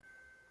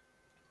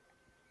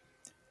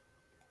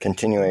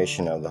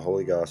Continuation of the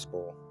Holy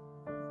Gospel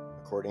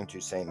according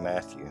to St.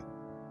 Matthew.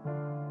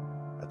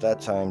 At that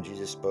time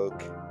Jesus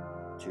spoke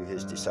to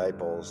his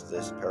disciples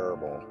this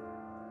parable.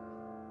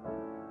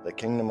 The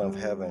kingdom of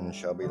heaven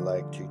shall be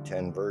like to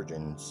 10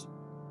 virgins,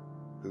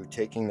 who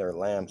taking their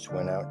lamps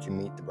went out to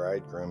meet the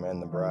bridegroom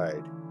and the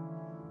bride.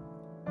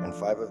 And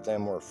 5 of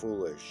them were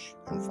foolish,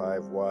 and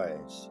 5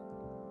 wise.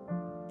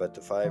 But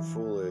the 5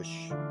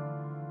 foolish,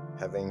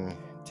 having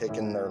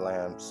taken their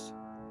lamps,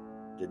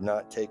 did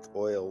not take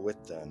oil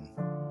with them.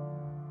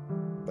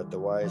 But the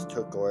wise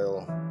took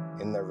oil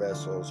in their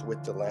vessels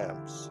with the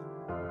lamps.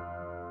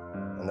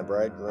 And the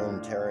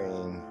bridegroom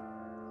tarrying,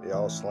 they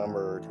all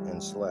slumbered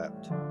and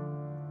slept.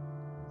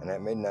 And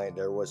at midnight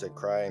there was a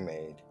cry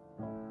made,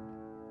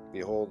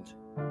 Behold,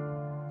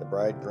 the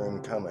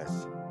bridegroom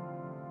cometh,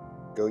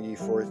 go ye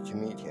forth to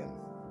meet him.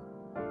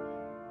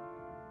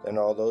 Then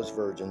all those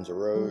virgins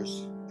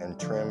arose and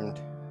trimmed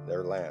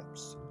their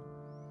lamps.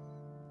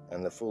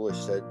 And the foolish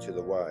said to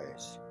the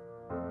wise,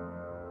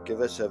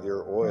 Give us of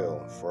your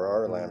oil, for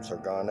our lamps are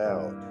gone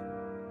out.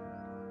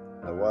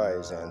 The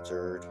wise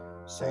answered,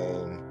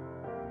 saying,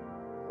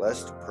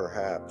 Lest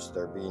perhaps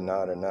there be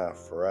not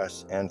enough for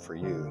us and for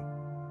you,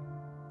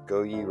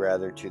 go ye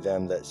rather to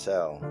them that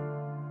sell,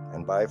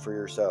 and buy for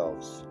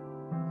yourselves.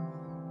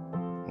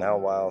 Now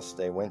whilst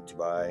they went to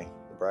buy,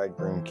 the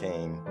bridegroom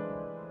came,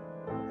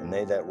 and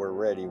they that were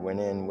ready went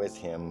in with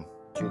him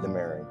to the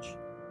marriage,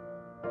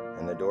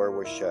 and the door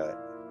was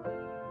shut.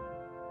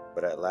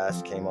 But at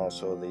last came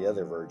also the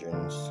other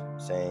virgins,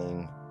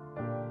 saying,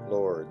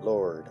 Lord,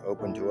 Lord,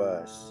 open to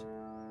us.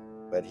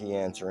 But he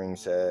answering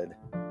said,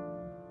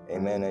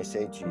 Amen, I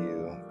say to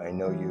you, I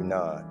know you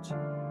not.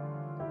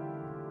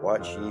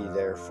 Watch ye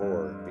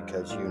therefore,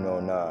 because you know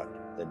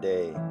not the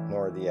day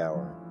nor the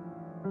hour